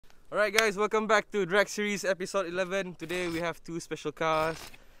Alright guys, welcome back to Drag Series episode 11. Today we have two special cars.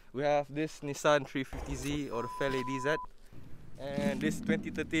 We have this Nissan 350Z or the Fair Lady Z, and this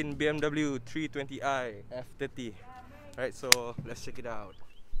 2013 BMW 320i F30. Alright, so let's check it out.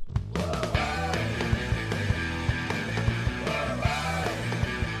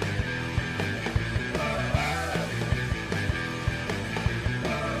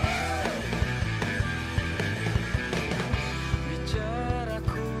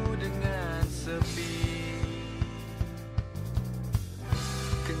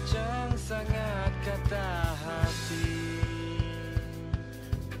 Sangat kata hati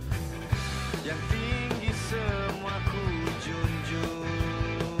yang tinggi semua ku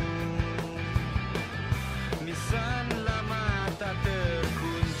junjung. Nissan lama tak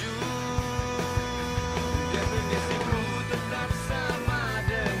terkunjung. Definisiku tetap sama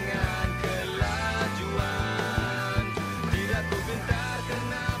dengan kelajuan. Tidak ku pintar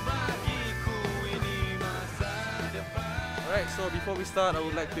kena bagiku ini masa depan. Alright, so before we start, I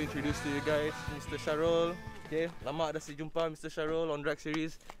would like to introduce to you guys Mr. Syarul. Okay, lama dah sejumpa Mr. Syarul on Drag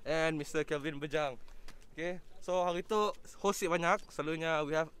Series, and Mr. Kelvin Bejang. Okay, so hari tu host banyak. Selalunya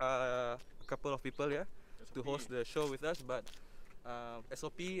we have a couple of people to host the show with us, but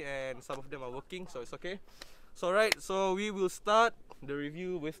SOP and some of them are working, so it's okay. So right, so we will start the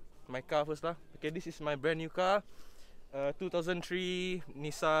review with my car first lah. Okay, this is my brand new car, 2003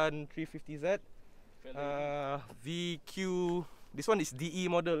 Nissan 350Z. VQ, this one is DE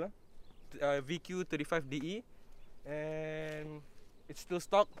model, VQ 35 DE, and it's still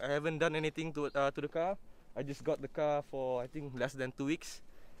stock. I haven't done anything to the car. I just got the car for I think less than 2 weeks.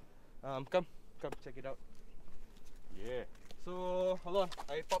 Come check it out. Yeah. So hold on,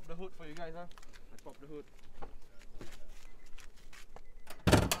 I pop the hood for you guys. I pop the hood.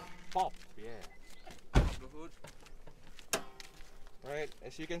 Pop. Yeah. Pop the hood. Right,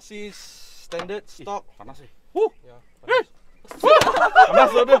 as you can see, it's standard stock. Panas sih. Yeah, panas.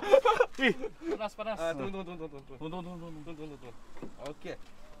 Panas ada. Panas. Tunggu. Okay.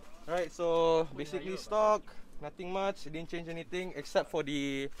 Alright, so basically stock, nothing much. Didn't change anything except for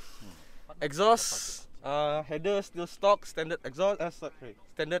the exhaust. Header still stock, standard exhaust.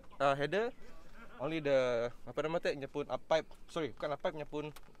 Standard header. Only the apa nama tu? Nyapun pipe. Sorry, bukan pipe,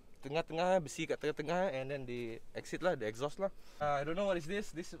 nyapun tengah-tengah, besi kat tengah-tengah, and then the exit lah, the exhaust lah. I don't know what is this.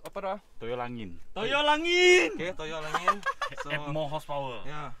 This is apa dah? Toyo langin. Okay, toyo langin. So, Add more horsepower.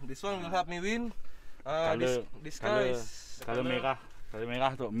 yeah, this one will help me win. This car is Color merah. Color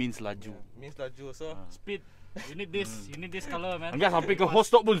merah tu means laju. means laju. So Speed. You need this color, man. Enggak sampai ke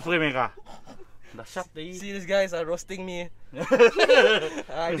host stop pun spray merah. Dahsyat deh. see, these guys are roasting me.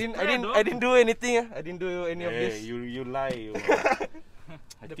 I didn't do anything. I didn't do any of this. You lie.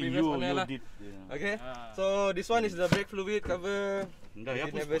 I The think previous you one lah. did. Okay, so this one is the brake fluid cover. Enggak ya If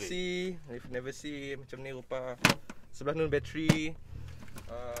you pun never spray. see macam ni rupa. Sebelah nun battery.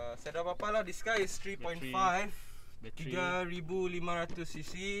 Saya dah apa lah. This car is 3.5,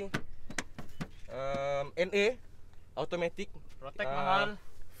 3500cc. NA automatic. Rotek mahal.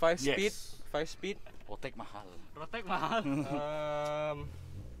 5 speed. Yes. 5 speed. Rotek mahal.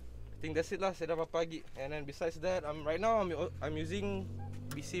 I think that's it lah. Saya dah apa lagi. And then besides that, right now I'm using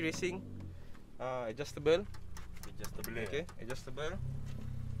BC Racing adjustable. Okay, adjustable.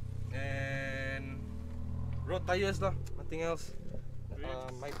 And road tires lah. Nothing else.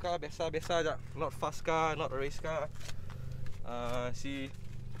 My car biasa je. Not fast car, not a race car. See,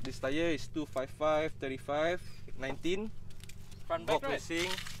 this tire is 255, 35, 19. Front Vogue back, right?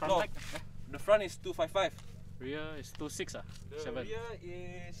 Racing. Front No, back. the front is 255. Rear is 26 ah. The 7. rear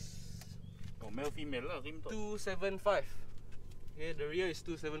is Oh, male female lah rim tu. 275. Okay, the rear is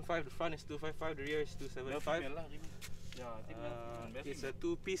 275, the front is 255, the rear is 275. Female lah rim. Yeah, it's a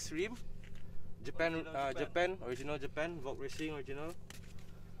two-piece rim. Japan, original Japan, Vogue Racing original.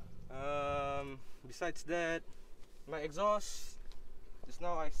 Besides that, my exhaust. Just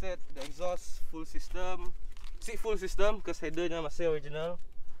now I said the exhaust full system. See, full system because headernya masih original.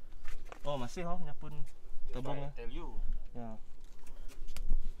 Oh, masih nyapun tabungnya. Tell you. Yeah.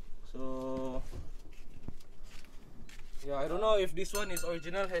 So yeah, I don't know if this one is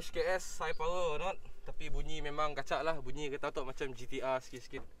original HKS high power or not. Tapi bunyi memang kacak lah. Bunyi kita tahu macam GTR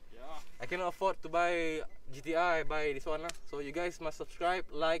sikit-sikit. Yeah. I cannot afford to buy GTR, I buy this one lah. So you guys must subscribe,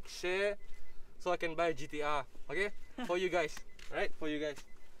 like, share, so I can buy GTR. Okay? For you guys. Right? For you guys.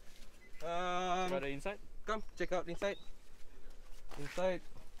 Got the inside? Come check out inside. Inside.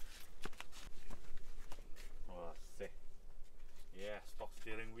 Wah, seh. Yeah, stock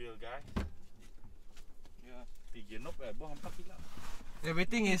steering wheel guys. Yeah. 3 knob buang 4 kilo.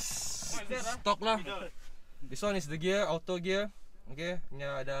 Everything is stock lah. This one is the gear, auto gear. Okay, ni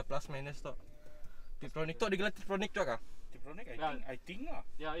ada plus minus tu. Tiptronic tu digelar Tiptronic tu kah? Tiptronic, Yeah. I think lah.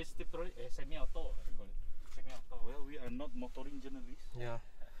 Yeah, it's Tiptronic, semi-auto. Semi-auto. Well, we are not motoring journalists. Yeah.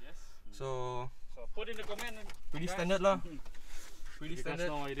 Yes. So So put in the comment. pretty guys. standard lah. Pretty You guys standard.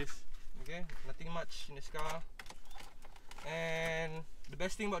 know what it is. Okay, nothing much in this car. And the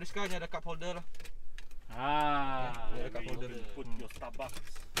best thing about this car ni ada cup holder lah. Ah. Yeah, cup You holder. can put your Starbucks.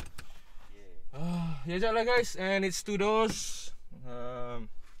 Ya je lah guys, and it's 2 doors.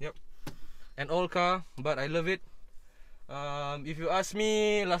 Yep, an old car, but I love it. If you ask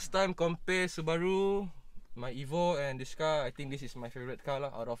me, last time compare Subaru, my Evo and this car, I think this is my favorite car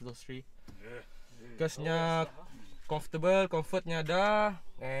lah out of those three. Because nya comfortable, comfortnya ada,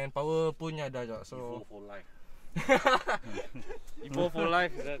 and power punya ada je. So Evo for life. Evo for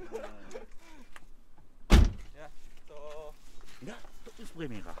life. That, yeah, so Ya, tu spray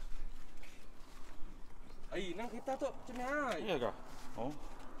merah. ai nang kita tu macam ni ah. Iya kah? Oh.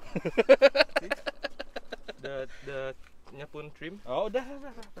 The nya pun trim. Oh, dah.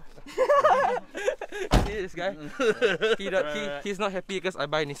 See this guy? He's not happy because I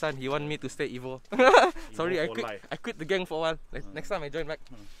buy Nissan. He want me to stay Evo. Sorry, Evo for life. I quit the gang for a while. Next time I join back.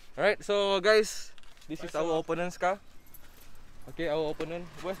 Alright, so guys, this is our opponent's car. Okay, our opponent.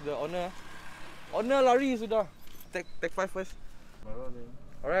 Where's the owner? Owner lari sudah. Take 5 first.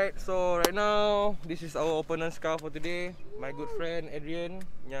 Alright, so right now this is our opponent's car for today. My good friend Adrian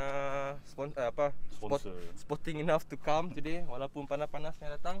nya Sponsor. sporting enough to come today walaupun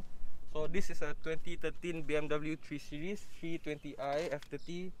panas-panasnya datang. So this is a 2013 BMW 3 Series 320i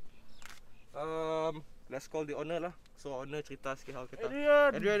F30. Let's call the owner lah. So owner cerita sikit hal kita.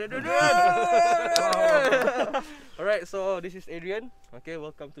 Adrian. Alright, so this is Adrian. Okay,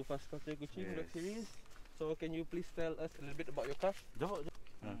 welcome to Fast Quarter Kuching Yes. Series. So can you please tell us a little bit about your car? Jom.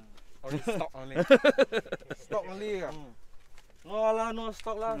 Only stock only. Stock only kah? No lah, no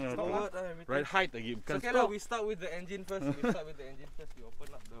stock lah. Yeah, Stock no. lah, everything. Right height lagi. So Bukan okay lah, we start with the engine first. We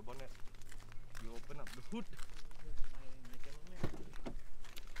open up the bonnet. We open up the hood.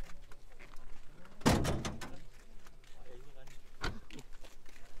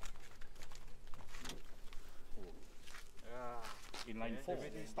 Inline 4.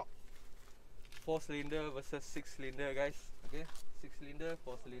 Everything stock. 4 cylinder versus 6 cylinder guys. Okay, 6 cylinder,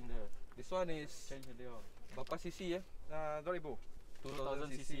 4 cylinder. This one is berapa cc ya? 2000.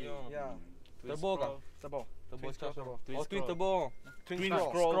 2000 cc. Yeah. Turbo kah? Turbo. Turbo Twin charge. scroll. Oh, twin turbo. Twin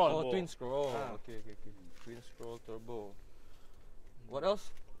scroll. scroll. Oh, twin scroll. Okay. Twin scroll turbo. What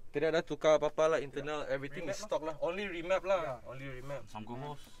else? Tidak ada tukar apa-apa lah, internal everything is stock lah. Only remap lah. Only remap. Sanggup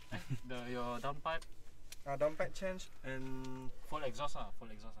bos. Your downpipe, Downpipe change and full exhaust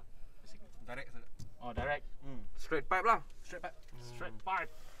basically. direct. Oh, direct. Straight pipe lah. Straight pipe. Straight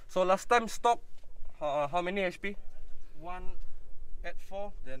pipe. So last time stock how many HP?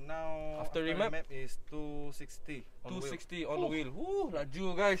 184. Then now After remap is 260 on wheel. 260 on wheel. Laju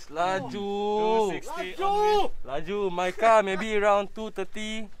guys, laju. 260 on wheel. Laju. My car maybe around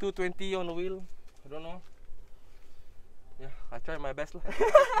 230, 220 on the wheel. I don't know. Yeah, I tried my best lah.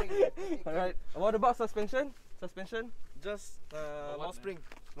 Alright. What about suspension? Suspension? Just What, low spring.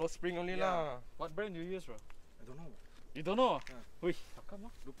 Low spring only Yeah. lah. What brand do you use, bro? I don't know. You don't know? Yeah. Wih, how come?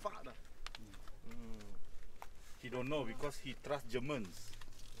 Lupa dah. He don't know because he trust Germans.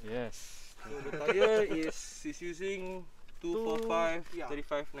 Yes. So the tire is using 245 yeah.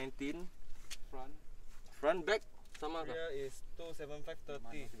 3519. Front. Front back sama kah? Rear is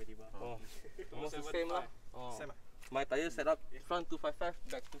 275/30. Oh, almost the same lah. Oh. Same. My tire setup front 255,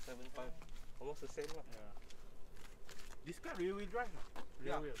 back 275. Almost the same lah. This car rear wheel drive.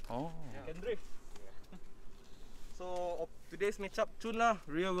 Yeah. Oh. Can drift. So today's matchup tune lah,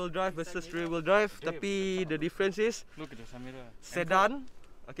 rear wheel drive versus rear wheel drive. Tapi the difference is Look at the mirror. sedan.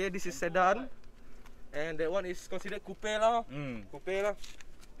 Okay, this is sedan, and that one is considered coupe lah. Coupe lah.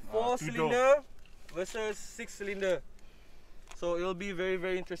 4 cylinder versus 6 cylinder. So it will be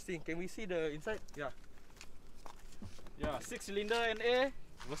very interesting. Can we see the inside? Yeah. Yeah, 6 cylinder NA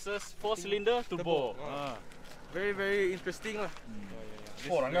versus 4 cylinder turbo. Ah. Very interesting lah.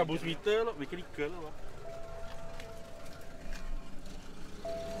 Orang kan bus meter lah, mechanical lah.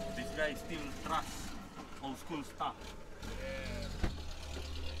 This guy still trust old school stuff.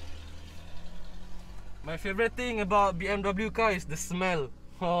 My favorite thing about BMW car is the smell.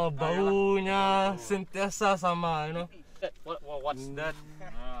 Oh, baunya sentiasa sama, you know. What's that?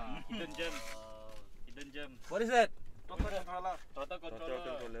 Hidden gem. Hidden gem. What is that? Throttle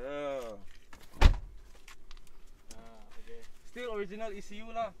controller. Okay. Still original ECU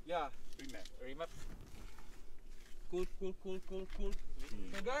lah. Yeah. Remap. Cool.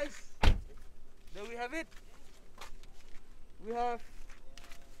 So guys, there we have it. we have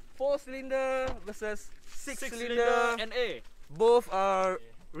 4-cylinder versus 6-cylinder. NA. Both are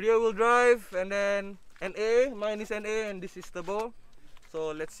rear-wheel drive, and then NA. Mine is NA, and this is turbo.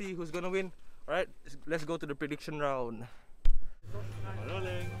 So let's see who's gonna win. Alright, let's go to the prediction round.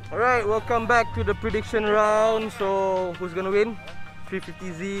 Alright, welcome back to the prediction round. So who's gonna win?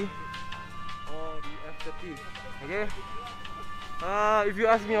 350Z or the F30? Okay. If you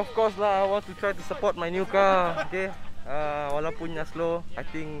ask me, of course lah, I want to try to support my new car. Okay. Walaupun nya slow, I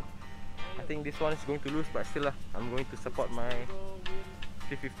think this one is going to lose, but still lah, I'm going to support my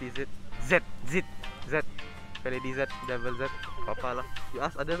 350Z. Z. Peledi Z, Devil Z, apa lah. You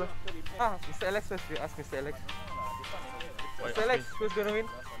ask others lah. Mr. Alex first. You ask Mr. Alex. Mr. Alex, who's gonna win?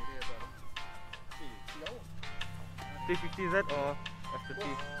 350Z or F30?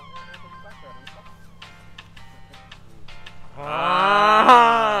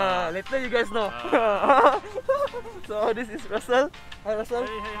 Later you guys know. So this is Russell. Hi Russell.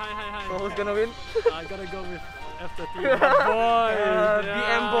 Hi. So who's gonna win? I gotta go with F30. Boy.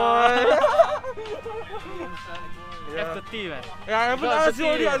 BM boy. F30 man. Yeah, I haven't asked you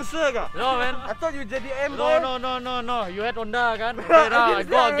already answer ka? No man. I thought you jadi M boy. No. You had Honda kan? Okay, I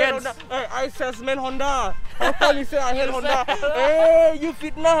go against. Hey, I salesman Honda. How come you say I hate Honda? Hey, you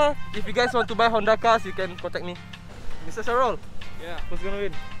fitnah. If you guys want to buy Honda cars, you can contact me. Mr. Sharol. Yeah. Who's gonna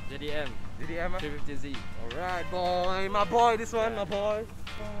win? JDM. JDM 350Z. Alright boy, my boy, this one, my boy.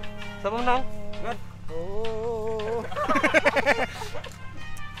 Siapa menang? Kan? Oh.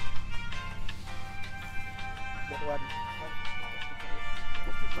 That one.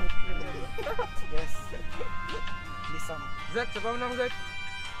 Yes. Nissan. Zack, siapa menang Zack?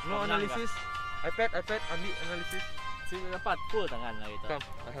 No Menang analysis. iPad, ambil analysis. Sini dapat full tangan lah kita. Come,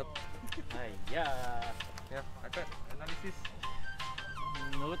 I help. Ayya. Yeah, iPad, analysis.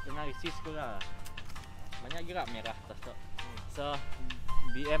 Menurut analisis ko lah, banyak gerak merah atas tu. So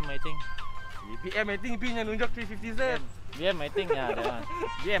BM I think. BM I think Bin yang nunjuk 350Z. BM I think ya ada.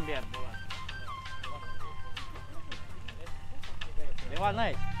 BM. The one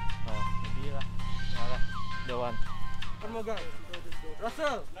right? Oh, maybe lah. Ya lah. The one. One more guy.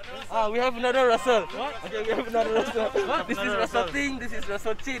 Russell. We have another Russell. What? Okay, we have another Russell. What? This is Another Russell Russell. Ting. This is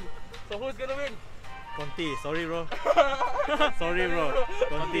Russell Chin. So who's gonna win? Conti, sorry bro. Sorry bro.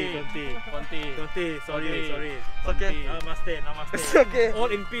 Conti. Sorry. Okay. Namaste. It's okay.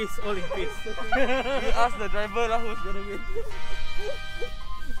 All in peace. You ask the driver lah who's gonna win.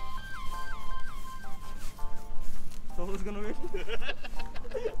 So who's gonna win?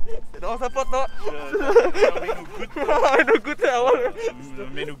 Dah support tak? Menu good awal.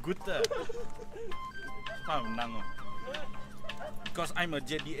 Menu good lah. Menang lah. Because I'm a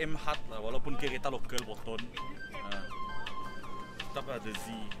JDM heart lah, walaupun kereta lokal boton. Tapi ada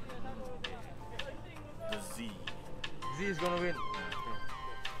Z. The Z. Z is gonna win.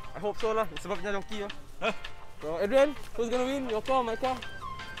 I hope so lah. Sebabnya joki lah. So Adrian, who's gonna win? Your car, my car?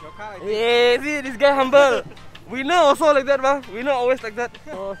 Your car. Yeah, see this guy humble. We know also like that, bah. We know always like that.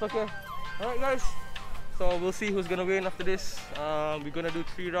 So it's okay. Alright guys. So we'll see who's gonna win after this. We're gonna do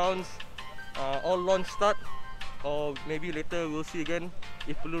 3 rounds. All launch start. Or maybe later we'll see again.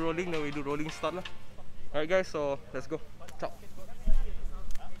 If perlu rolling, then we do rolling start lah. Alright guys, so let's go. Ciao.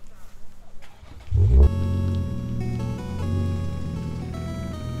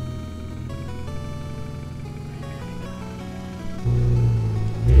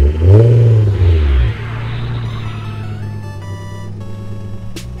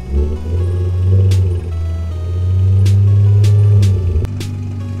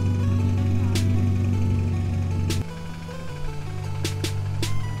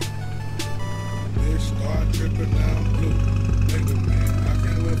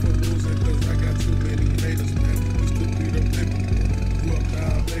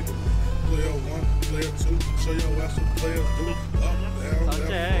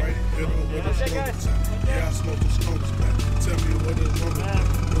 Come on, this guy.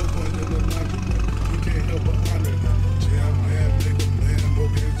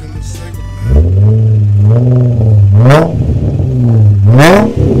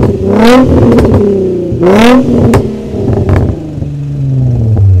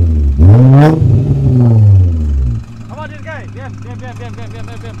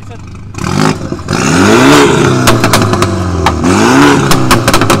 Biam. Listen.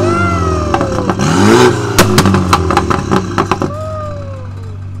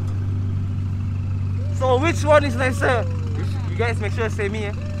 So which one is nicer? You guys make sure to say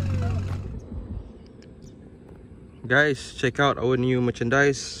me. Guys, check out our new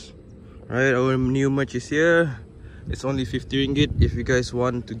merchandise. Right, our new merch is here. It's only 50 ringgit if you guys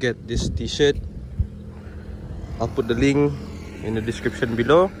want to get this t-shirt. I'll put the link in the description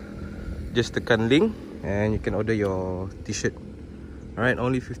below. Just tekan link and you can order your t-shirt. Alright,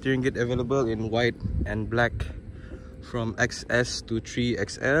 only 50 ringgit available in white and black from XS to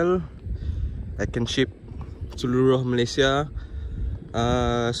 3XL. I can ship seluruh Malaysia.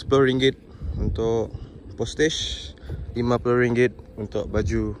 10 ringgit untuk postage, 50 ringgit untuk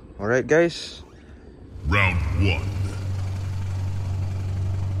baju. Alright guys. Round 1.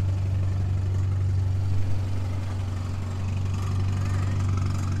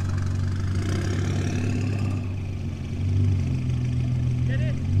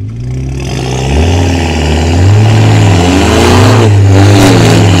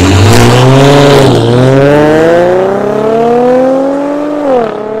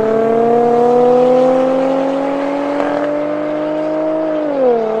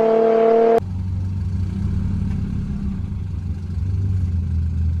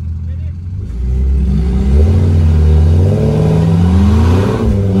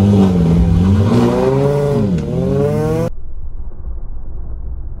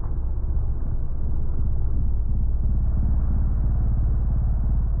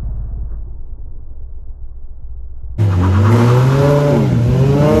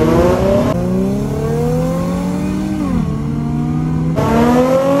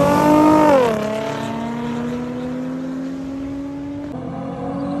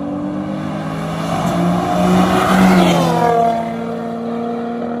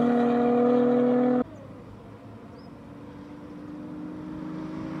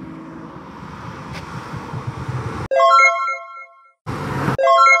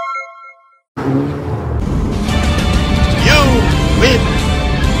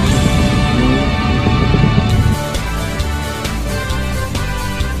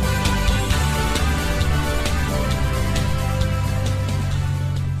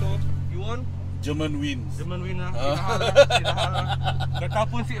 German wins. German win lah. Sinahal lah. Kakak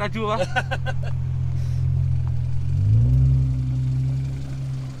pun si laju lah.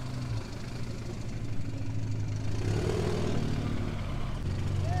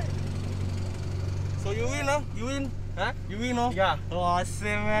 So you win lah. You win. Huh? You win oh. Yeah. Oh,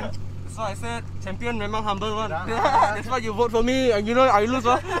 same man. That's why I said champion memang humble one. That's why you vote for me and you know I lose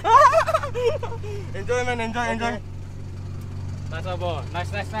lah. Enjoy man, enjoy. Nice bro.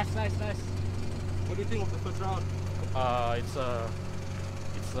 Nice. What do you think of the first round? It's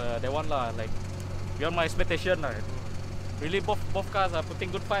that one lah, like beyond my expectation lah. Really both cars are putting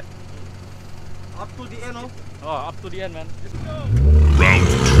good fight. Up to the end oh. Oh, up to the end man. Round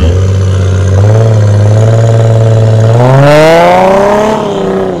 2.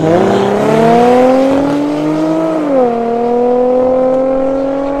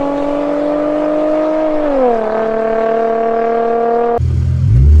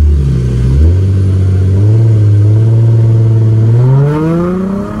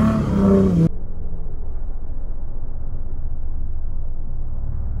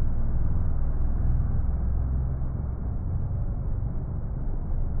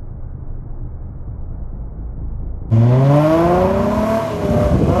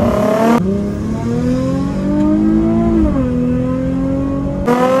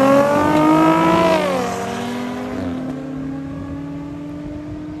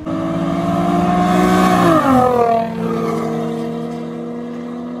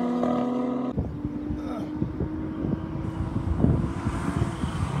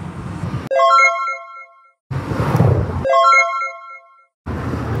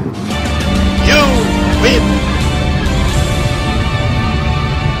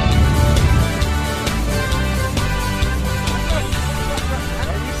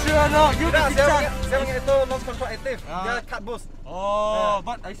 No, you got Saya punya itu launch control aktif. Dia cut boost. Oh,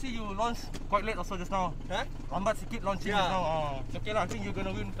 but I see you launch quite late also just now. Huh? Lambat sikit launching just now. It's okay lah. I think you're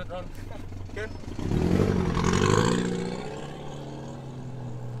gonna win that round. Okay.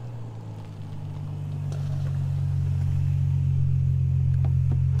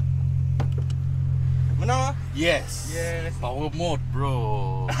 Menang ah? Yes. Yes. Power mode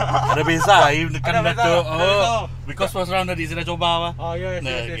bro. Ada beza tekan Ada beza, tu. ada beza. Because first round tadi saya dah coba lah. Oh yes,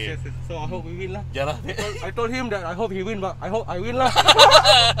 Nah, yes, okay. yes. So I hope we win lah. Jalan. I told him that I hope he win, but I hope I win lah.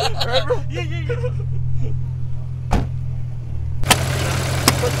 Right bro? Yeah.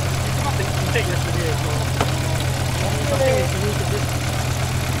 Take yesterday, so something is new to this.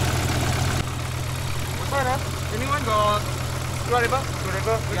 What's that? Anyone got screwdriver?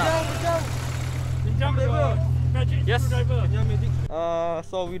 Yes.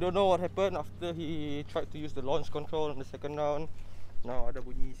 So we don't know what happened after he tried to use the launch control in the second round. Now ada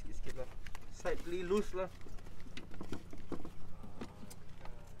bunyi sikit-sikit lah. Slightly loose lah.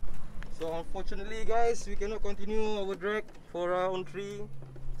 So unfortunately guys, we cannot continue our drag for round 3.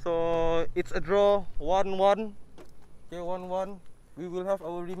 So it's a draw, 1-1. Okay, 1-1. We will have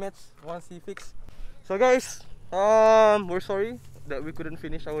our rematch once he fix. So guys, we're sorry that we couldn't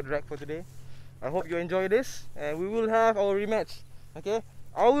finish our drag for today. I hope you enjoy this, and we will have our rematch. Okay,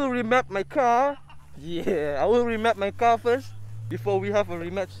 I will remap my car. Yeah, I will remap my car first before we have a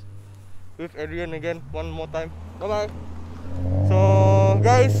rematch with Adrian again one more time. Bye bye. So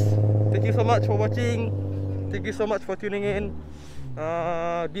guys, thank you so much for watching. Thank you so much for tuning in.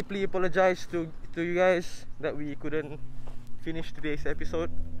 Deeply apologize to you guys that we couldn't finish today's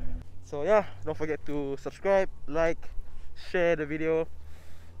episode. So yeah, don't forget to subscribe, like, share the video,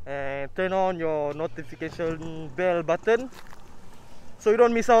 and turn on your notification bell button so you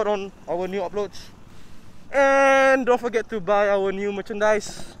don't miss out on our new uploads. And don't forget to buy our new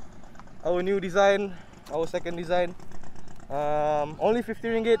merchandise, our new design, our second design. Only 50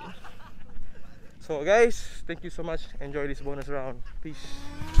 ringgit. So guys, thank you so much. Enjoy this bonus round. Peace.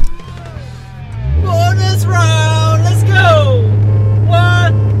 Bonus round, let's go!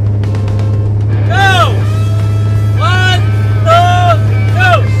 One, go! 1, 2,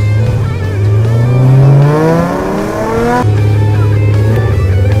 go!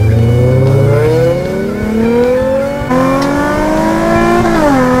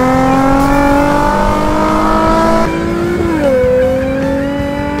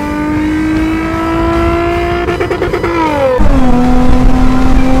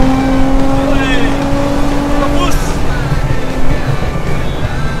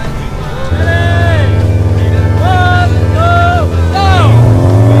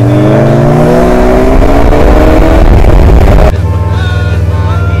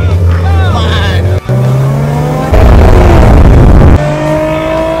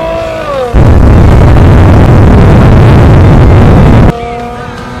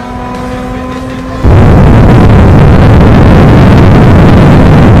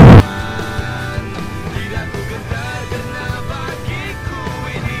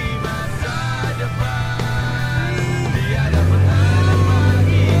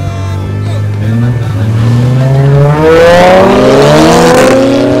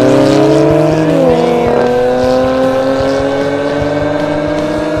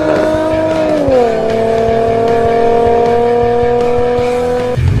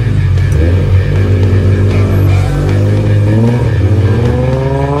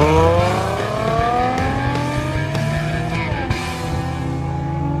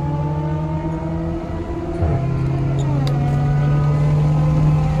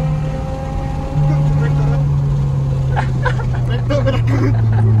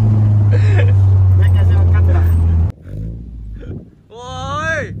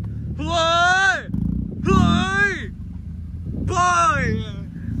 Woi! Woi! Woi! Boy!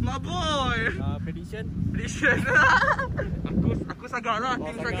 My boy! Prediction? Prediction. aku sagak lah,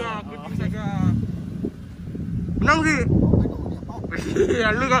 tim sagak. Aku tim sagak. Menang sih.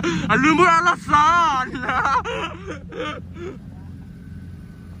 Lu buat alasan.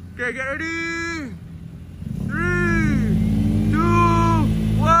 Okay, get ready. 3, 2,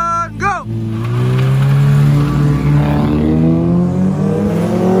 1, go!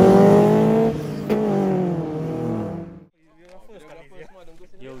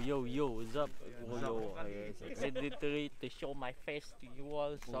 Yo, what's up? Literally to show my face to you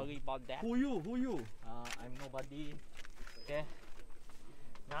all. Sorry about that. Who you? I'm nobody. Okay.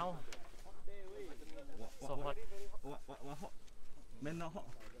 Now, so hot. What hot? Man not hot.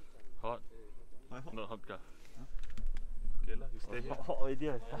 Hot. Why hot? Not hot ka? Okay lah, you stay here. Hot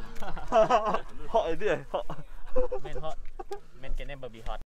idea. Hot idea. Hot. Man hot. Man can never be hot.